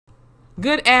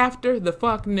Good after the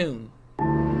fuck noon.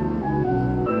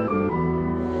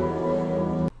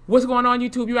 What's going on,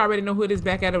 YouTube? You already know who it is,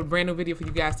 back at a brand new video for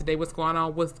you guys today. What's going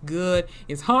on? What's good?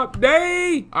 It's hump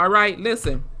day. All right,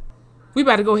 listen. We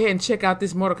about to go ahead and check out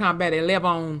this Mortal Kombat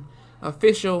 11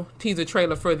 official teaser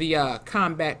trailer for the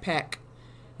combat pack.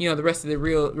 You know, the rest of the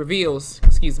real reveals,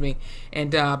 excuse me.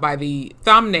 And by the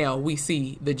thumbnail, we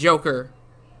see the Joker,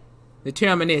 the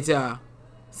Terminator,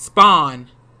 Spawn,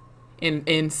 and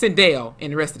Sindel,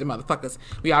 and the rest of the motherfuckers.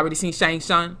 We already seen Shang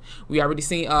Tsung. We already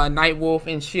seen Nightwolf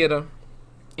and Shitter.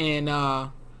 And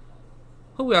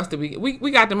who else did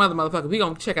we got the motherfuckers. We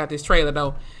gonna check out this trailer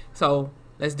though. So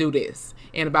let's do this.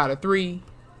 In about a 3,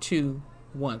 2,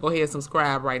 1. Go ahead and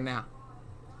subscribe right now.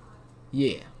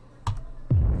 Yeah.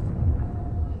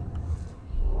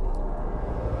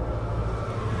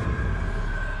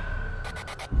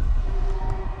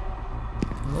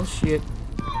 Oh shit.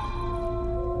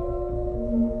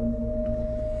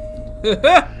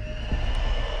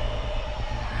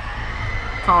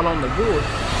 Call on the wood.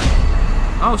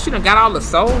 Oh, she done got all the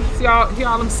souls. See all, hear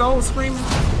all them souls screaming?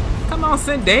 Come on,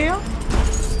 Sindel.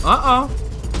 Uh-oh.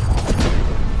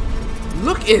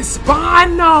 Look at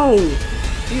Spino.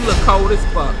 He look cold as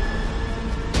fuck.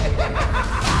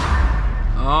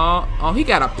 Oh, he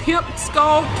got a pimp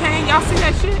skull cane. Y'all see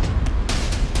that shit?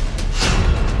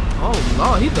 Oh,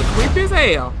 Lord, he look creepy as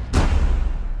hell.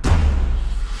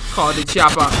 Call the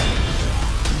chopper.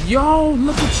 Yo,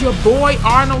 look at your boy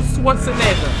Arnold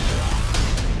Schwarzenegger.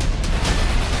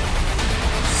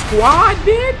 Squad,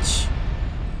 bitch.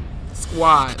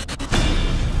 Squad.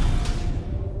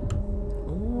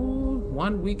 Ooh,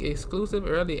 1 week exclusive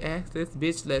early access,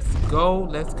 bitch. Let's go,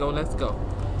 let's go, let's go.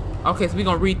 Okay, so we're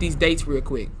gonna read these dates real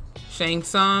quick. Shang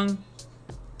Tsung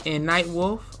and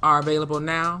Nightwolf are available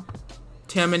now.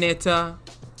 Terminator,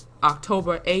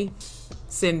 October 8th.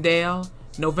 Sindel,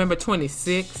 November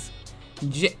 26th.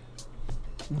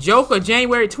 Joker,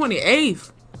 January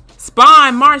 28th.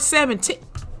 Spawn, March 17th.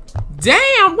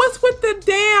 Damn, what's with the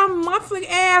damn monthly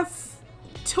ass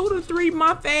 2 to 3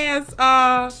 month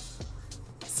ass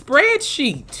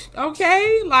spreadsheet?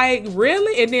 Okay, like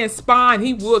really? And then Spawn,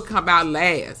 he would come out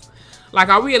last. Like,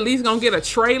 are we at least gonna get a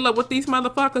trailer? What these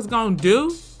motherfuckers gonna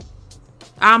do?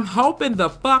 I'm hoping the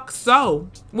fuck so.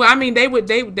 Well, I mean, they would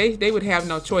have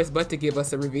no choice but to give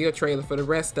us a reveal trailer for the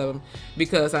rest of them,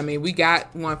 because I mean, we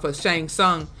got one for Shang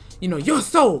Tsung, you know, your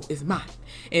soul is mine,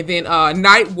 and then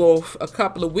Nightwolf a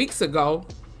couple of weeks ago.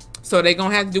 So they're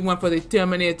gonna have to do one for the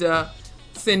Terminator,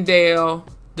 Sindel,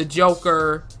 the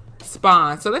Joker,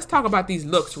 Spawn. So let's talk about these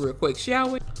looks real quick,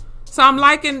 shall we? So I'm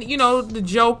liking, you know, the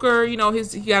Joker. You know, he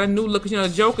got a new look. You know,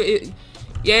 the Joker.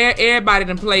 Yeah, everybody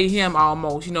done played him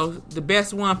almost. You know, the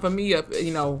best one for me,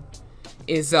 you know,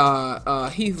 is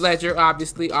Heath Ledger,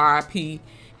 obviously, R.I.P.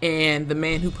 And the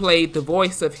man who played the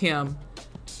voice of him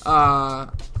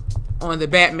on the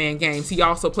Batman games. He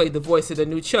also played the voice of the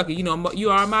new Chucky. You know,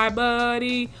 you are my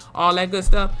buddy, all that good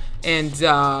stuff. And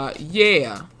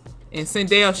yeah, and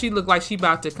Sindel, she looked like she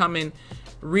about to come and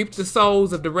reap the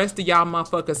souls of the rest of y'all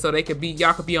motherfuckers, so they could be,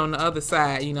 y'all could be on the other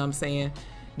side. You know what I'm saying?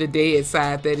 The dead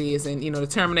side, that is. And you know, the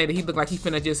Terminator, he looked like he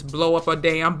finna just blow up a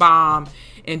damn bomb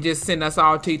and just send us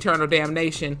all to eternal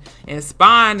damnation. And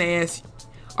Spawn ass,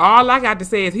 all I got to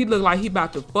say is he looked like he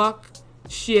about to fuck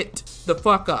shit the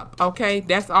fuck up. Okay,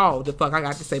 that's all the fuck I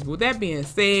got to say. But with that being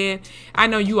said, I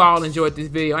know you all enjoyed this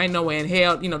video. I ain't no way in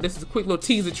hell, you know, this is a quick little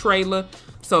teaser trailer,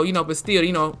 so you know, but still,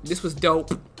 you know, this was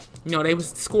dope. You know, they was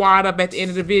squad up at the end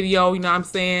of the video, you know what I'm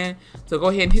saying? So go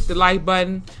ahead and hit the like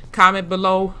button. Comment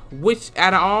below which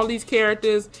out of all these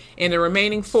characters and the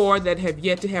remaining 4 that have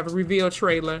yet to have a reveal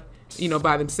trailer, you know,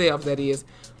 by themselves, that is,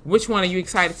 which one are you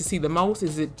excited to see the most?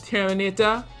 Is it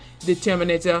Terminator, the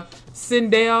Terminator,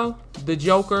 Sindel, the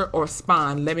Joker, or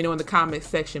Spawn? Let me know in the comment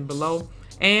section below.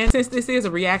 And since this is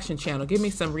a reaction channel, give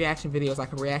me some reaction videos I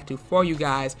can react to for you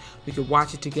guys. We could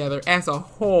watch it together as a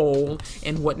whole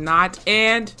and whatnot.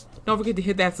 And don't forget to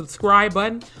hit that subscribe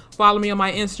button. Follow me on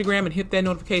my Instagram and hit that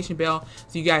notification bell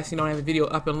so you guys can know I have a video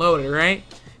up and loaded, right?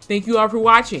 Thank you all for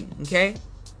watching, okay?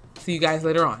 See you guys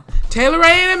later on. Taylor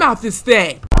Ray, and I'm out this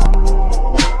thing.